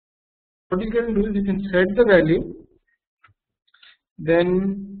what you can do is you can set the value,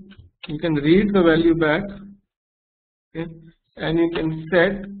 then you can read the value back, okay, and you can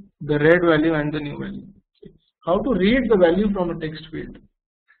set the red value and the new value. How to read the value from a text field?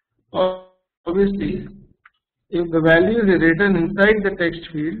 Obviously, if the value is written inside the text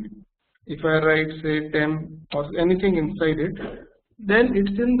field, if I write say temp or anything inside it, then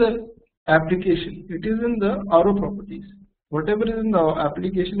it's in the application, it is in the arrow properties. Whatever is in the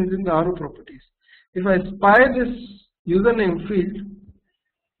application is in the arrow properties. If I spy this username field,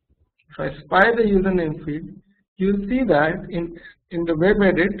 you'll see that in the web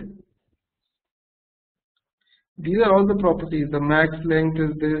edit, these are all the properties. The max length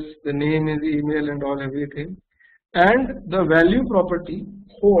is this, the name is email and all everything. And the value property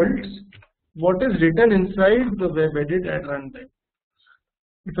holds what is written inside the web edit at runtime.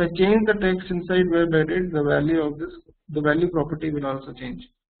 If I change the text inside web edit, the value property will also change.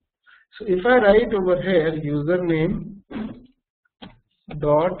 So if I write over here username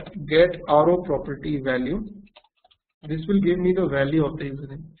dot get arrow property value, this will give me the value of the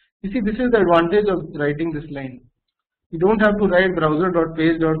username. You see, this is the advantage of writing this line. You don't have to write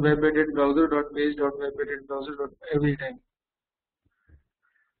browser.page.webedit, browser.page.webedit, browser. Every time.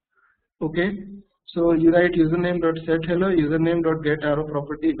 Okay, so you write username.set hello, username.get arrow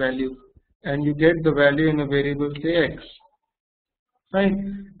property value, and you get the value in a variable say x.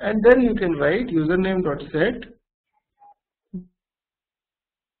 Fine, and then you can write username.set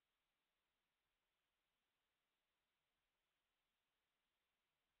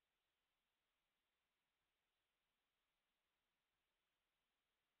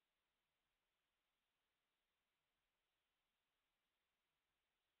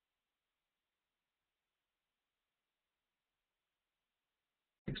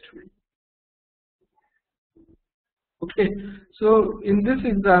text field. Okay, so in this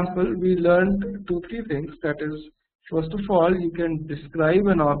example we learned 2-3 things. That is, first of all, you can describe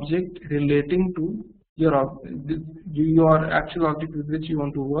an object relating to your actual object with which you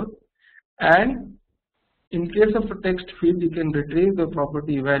want to work, and in case of a text field you can retrieve the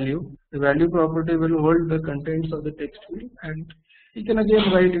property value. The value property will hold the contents of the text field, and you can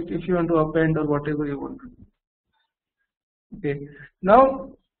again write it if you want to append or whatever you want to do. Okay,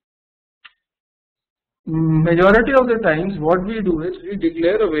 now majority of the times what we do is we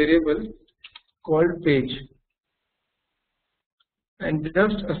declare a variable called page and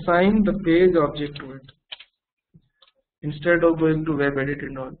just assign the page object to it instead of going to web edit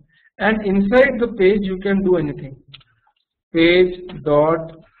and all. And inside the page you can do anything. Page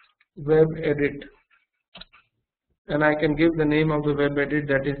dot web edit, and I can give the name of the web edit,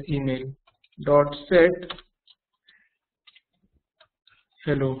 that is email dot set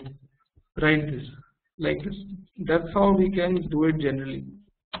hello. Write this like this. That's how we can do it generally.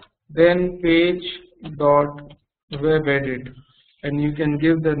 Then page dot web edit, and you can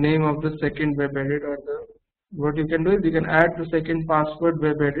give the name of the second web edit, or what you can do is you can add the second password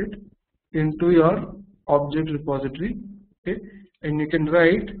web edit into your object repository. Okay, and you can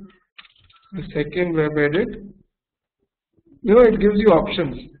write the second web edit. It gives you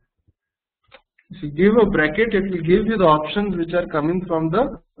options. If you give a bracket, it will give you the options which are coming from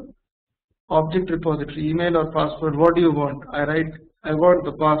the object repository, email or password. What do you want? I want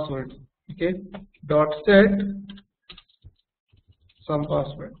the password. Okay, dot set some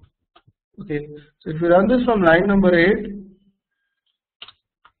password. Okay, so if you run this from line number 8,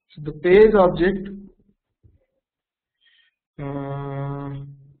 so the page object,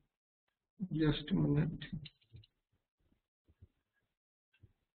 just a minute.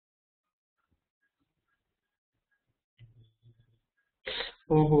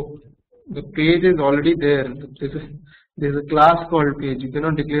 Oh, the page is already there. There's a class called page. You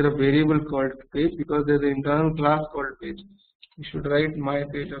cannot declare a variable called page because there's an internal class called page. You should write my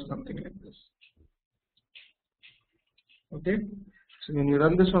page or something like this. Okay, so when you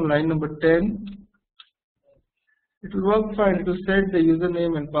run this from line number 10, it will work fine. It will set the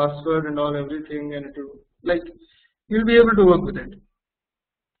username and password and all everything, and it will, you'll be able to work with it.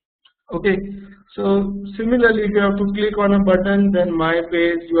 Okay, so similarly, if you have to click on a button, then my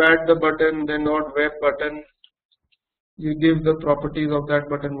page, you add the button, then not web button. You give the properties of that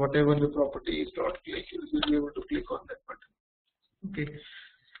button, whatever the property is, dot click, you'll be able to click on that button. Okay,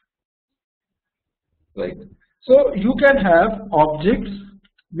 right. So you can have objects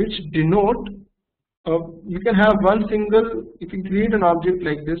which denote. You can have one single. You can create an object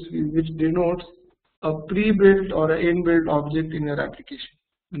like this, which denotes a pre-built or an inbuilt object in your application,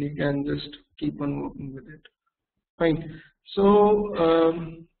 and you can just keep on working with it. Fine. So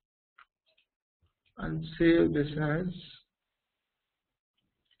I'll save this as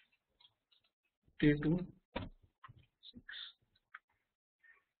T2 6.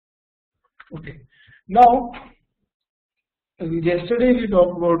 Okay. Now yesterday we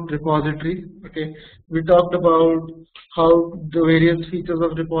talked about repositories. Okay, we talked about how the various features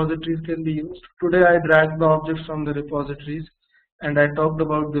of repositories can be used. Today I dragged the objects from the repositories and I talked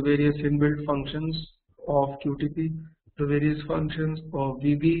about the various inbuilt functions of QTP, the various functions of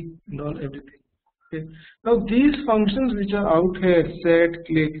VB and all everything. Okay. Now these functions which are out here, set,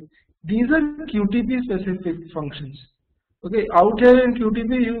 click, these are QTP specific functions. Okay, out here in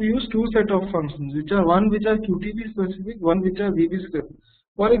QTP you use two set of functions, which are one which are QTP specific, one which are VBScript.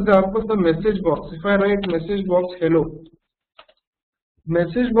 For example, the message box. If I write message box hello,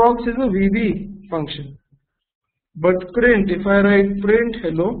 message box is a VB function. But print, if I write print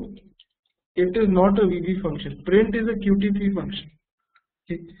hello, it is not a VB function. Print is a QTP function.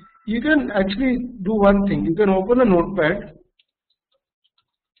 Okay. You can actually do one thing. You can open a notepad.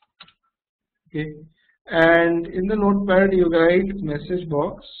 Okay. And in the notepad you write message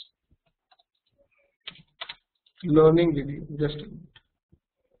box learning video. Just a minute.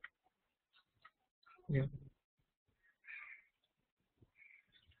 Yeah.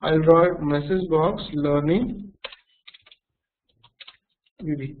 I'll draw message box learning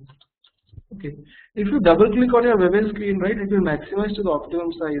video. Okay. If you double click on your WebEx screen, right, it will maximize to the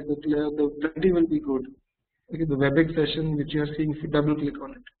optimum size. The clarity will be good. Okay, the WebEx session which you are seeing, if you double click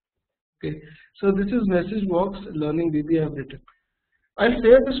on it. Okay, so this is message box learning VB I have written. I'll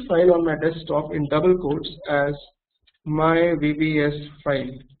save this file on my desktop in double quotes as my VBS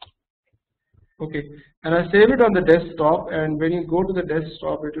file. Okay, and I save it on the desktop, and when you go to the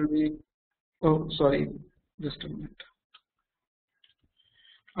desktop, it will be, oh sorry, just a minute.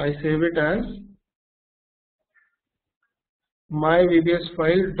 I save it as my VBS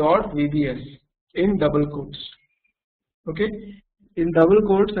file dot VBS in double quotes. Okay, in double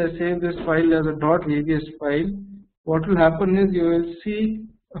quotes I save this file as a dot VBS file. What will happen is you will see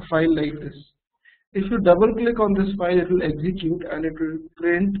a file like this. If you double click on this file, it will execute and it will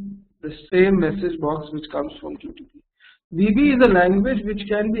print the same message box which comes from QTP. VB is a language which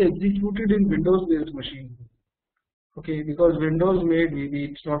can be executed in Windows based machine. Okay, because Windows made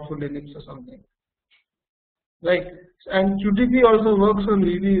VB, it's not for Linux or something. Right, and QTP also works on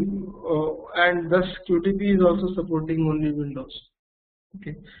VB, and thus QTP is also supporting only Windows.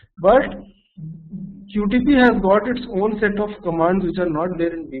 Okay, but QTP has got its own set of commands which are not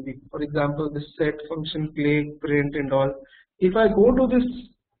there in VB. For example, this set function, play, print, and all. If I go to this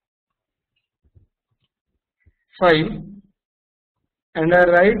file and I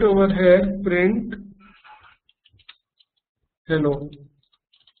write over here print hello,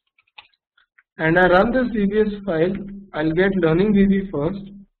 and I run this VBS file, I'll get learning VB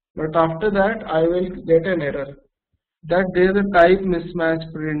first, but after that I will get an error that there is a type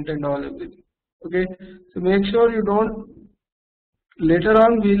mismatch, print and all everything. Okay, so make sure you don't, later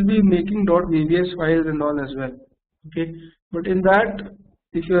on we'll be making .vbs files and all as well. Okay, but in that,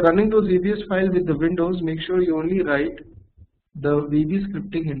 if you are running those VBS files with the Windows, make sure you only write the VB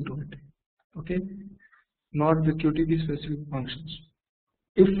scripting into it. Okay, not the QTP specific functions.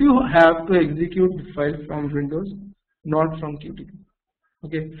 If you have to execute the file from Windows, not from QTP.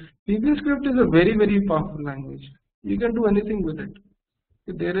 Okay, VBScript is a very powerful language. You can do anything with it.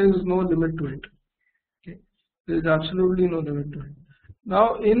 There is no limit to it. Okay, there is absolutely no limit to it.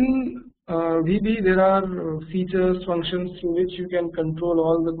 Now in VB there are features, functions through which you can control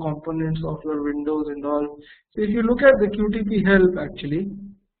all the components of your Windows and all. So if you look at the QTP help actually,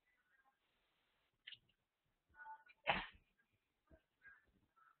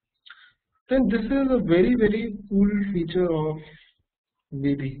 then this is a very cool feature of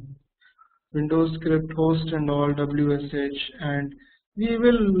VB. Windows script host and all, WSH, and we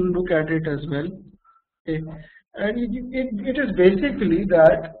will look at it as well. Okay, and it is basically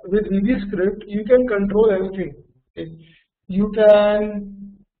that with VBScript you can control everything. Okay, you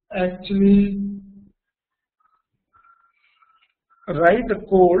can actually write a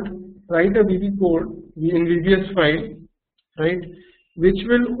VB code in VBS file, right, which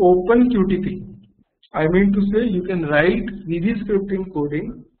will open QTP. I mean to say you can write VBScript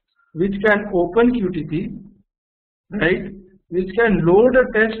coding which can open QTP, right, which can load a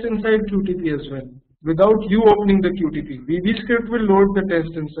test inside QTP as well without you opening the QTP. VBScript will load the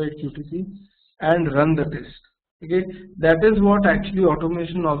test inside QTP and run the test. Okay, that is what actually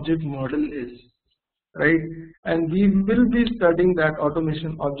automation object model is, right, and we will be studying that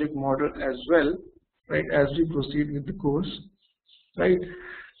automation object model as well, right, as we proceed with the course, right.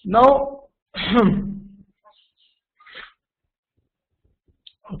 Now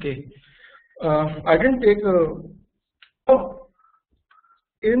okay, I didn't take a,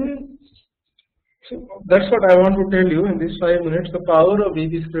 in So that's what I want to tell you in these 5 minutes, the power of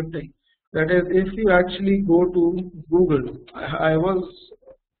VB scripting. That is, if you actually go to Google,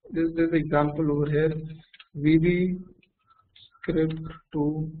 there's example over here, VB script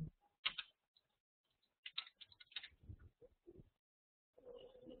to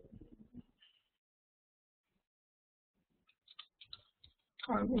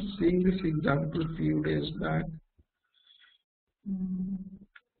I was seeing this example a few days back.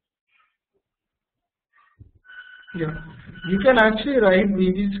 Yeah, you can actually write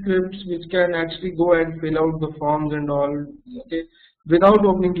VB scripts which can actually go and fill out the forms and all, okay, without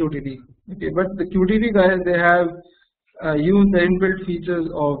opening QTP. Okay, but the QTP guys, they have used the inbuilt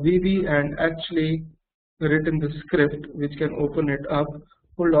features of VB and actually written the script which can open it up.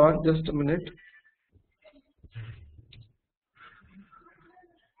 Hold on, just a minute.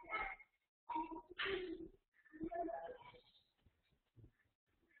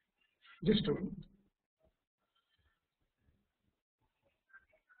 Just a minute.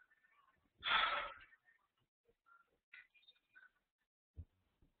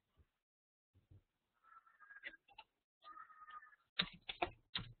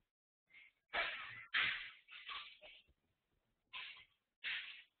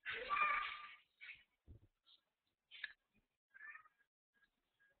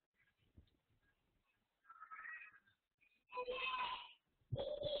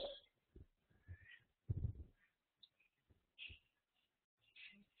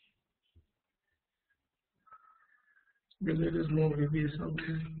 Because there is no VBS out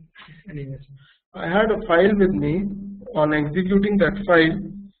here. Anyways, I had a file with me. On executing that file,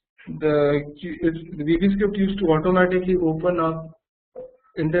 the VBScript used to automatically open up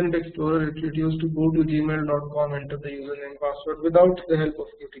Internet Explorer. It used to go to gmail.com, enter the username, password without the help of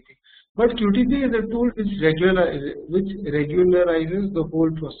QTP. But QTP is a tool which regularizes the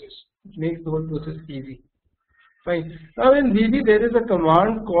whole process. It makes the whole process easy. Fine. Now in VB there is a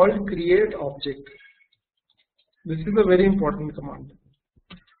command called create object. This is a very important command.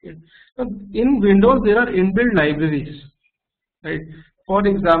 In Windows there are inbuilt libraries, right? For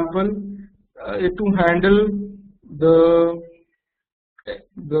example, to handle the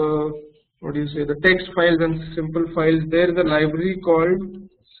text files and simple files, there is a library called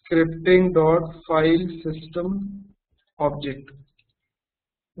scripting.filesystem object.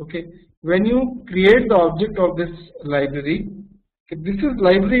 Okay, when you create the object of this library, this is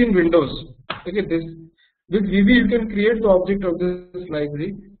library in Windows. Okay, with VB you can create the object of this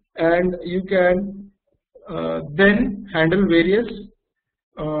library and you can then handle various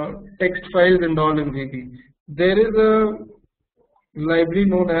text files and all in VB. There is a library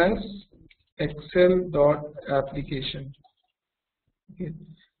known as excel.application. Okay.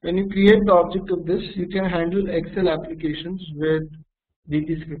 When you create the object of this, you can handle Excel applications with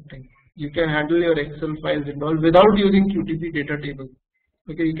VB scripting. You can handle your Excel files and all without using QTP data table.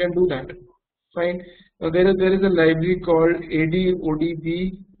 Okay, you can do that. Fine. Now there is a library called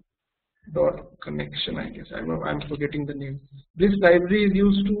adodb.connection. I guess I'm forgetting the name. This library is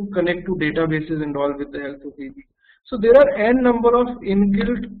used to connect to databases and all with the help of VB. So there are n number of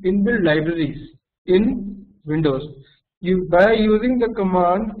inbuilt libraries in Windows. By using the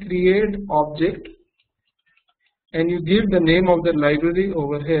command create object and you give the name of the library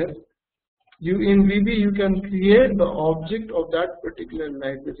over here, in VB you can create the object of that particular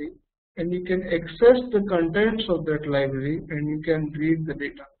library and you can access the contents of that library and you can read the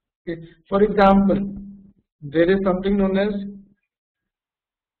data. Okay. For example, there is something known as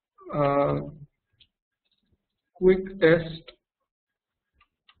QuickTest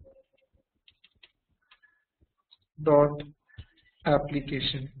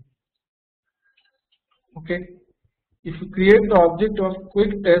application. Okay, if you create the object of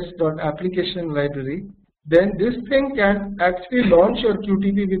QuickTest.application library, then this thing can actually launch your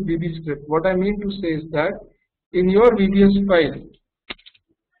QTP with VBScript. What I mean to say is that in your VBS file,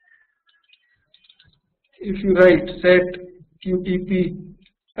 if you write set QTP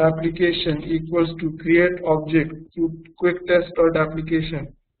application equals to create object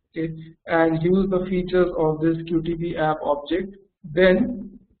QuickTest.application, okay, and use the features of this QTP app object,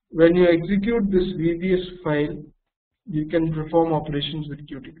 then when you execute this VBS file, you can perform operations with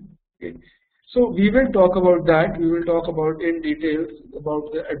QTP. Okay. So we will talk about that. We will talk about in details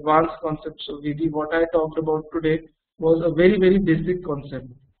about the advanced concepts of VB. What I talked about today was a very basic concept.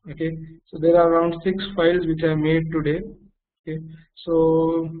 Okay. So there are around 6 files which I made today. Okay.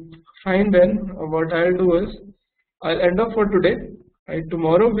 So fine then. What I'll do is I'll end up for today. Right.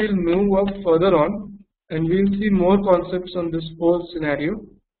 Tomorrow we'll move up further on and we'll see more concepts on this whole scenario.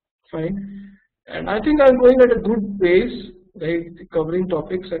 Fine. And I think I'm going at a good pace. right? Covering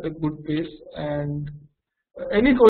topics at a good pace, and any